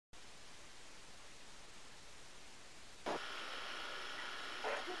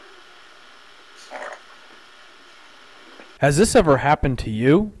Has this ever happened to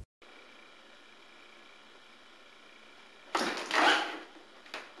you?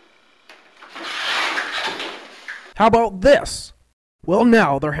 How about this? Well,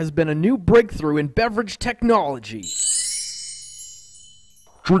 now there has been a new breakthrough in beverage technology.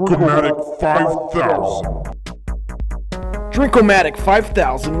 Drink-O-Matic 5000. Drink-O-Matic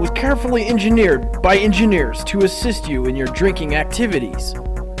 5000 was carefully engineered by engineers to assist you in your drinking activities.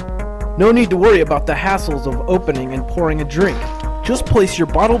 No need to worry about the hassles of opening and pouring a drink. Just place your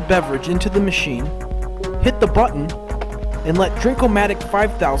bottled beverage into the machine, hit the button, and let Drink-O-Matic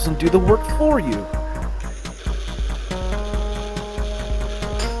 5000 do the work for you.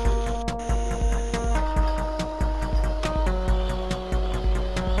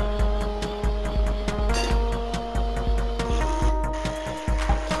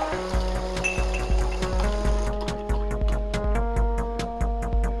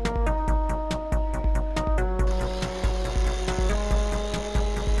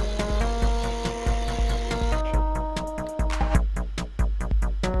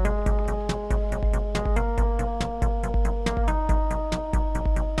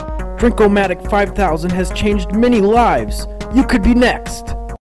 Drink-O-Matic 5000 has changed many lives. You could be next.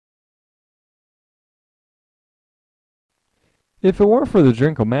 If it weren't for the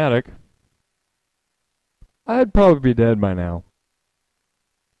Drink-O-Matic, I'd probably be dead by now.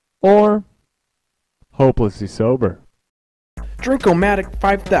 Or hopelessly sober. Drink-O-Matic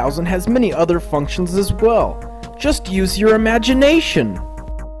 5000 has many other functions as well. Just use your imagination.